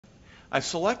I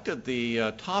selected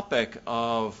the topic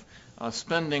of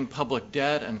spending public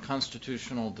debt and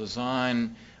constitutional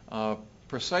design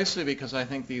precisely because I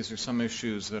think these are some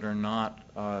issues that are not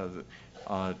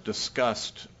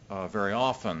discussed very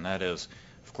often. That is,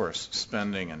 of course,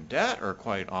 spending and debt are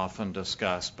quite often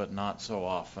discussed, but not so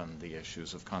often the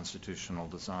issues of constitutional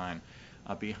design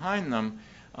behind them.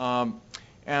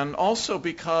 And also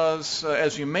because,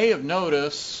 as you may have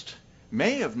noticed,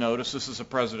 this is a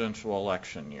presidential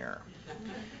election year.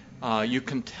 You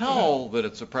can tell that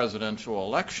it's a presidential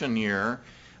election year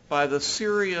by the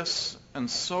serious and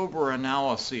sober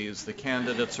analyses the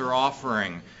candidates are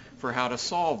offering for how to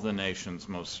solve the nation's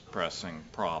most pressing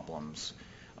problems.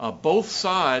 Both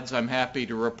sides, I'm happy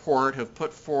to report, have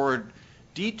put forward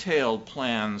detailed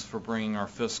plans for bringing our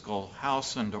fiscal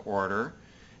house into order,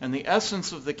 and the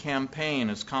essence of the campaign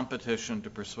is competition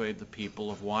to persuade the people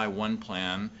of why one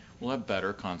plan will have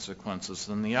better consequences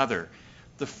than the other.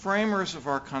 The framers of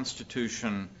our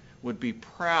Constitution would be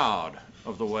proud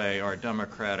of the way our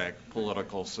democratic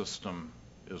political system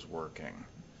is working.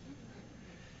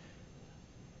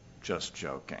 Just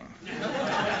joking.